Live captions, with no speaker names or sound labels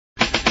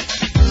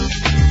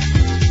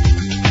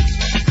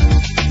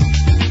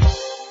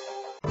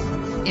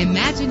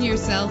Imagine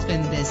yourself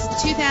in this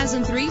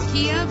 2003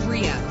 Kia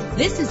Rio.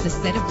 This is the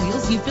set of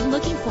wheels you've been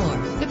looking for.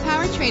 The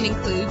powertrain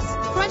includes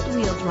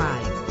front-wheel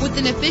drive with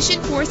an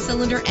efficient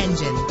 4-cylinder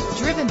engine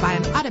driven by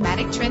an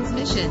automatic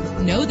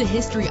transmission. Know the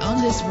history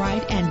on this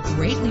ride and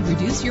greatly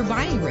reduce your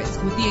buying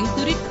risk with the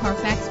included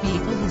Carfax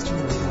Vehicle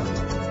History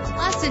Report.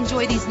 Plus,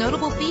 enjoy these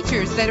notable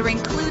features that are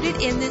included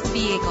in this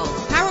vehicle: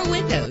 power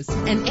windows,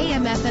 an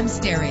AM/FM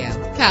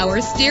stereo,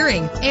 power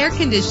steering, air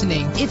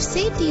conditioning. If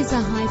safety is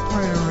a high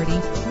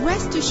priority,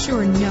 rest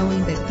assured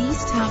knowing that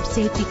these top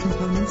safety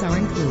components are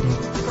included: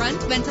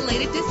 front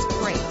ventilated disc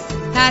brakes,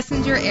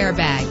 passenger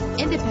airbag,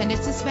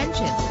 independent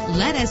suspension.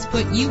 Let us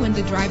put you in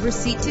the driver's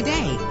seat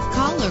today.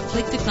 Call or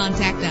click to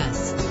contact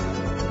us.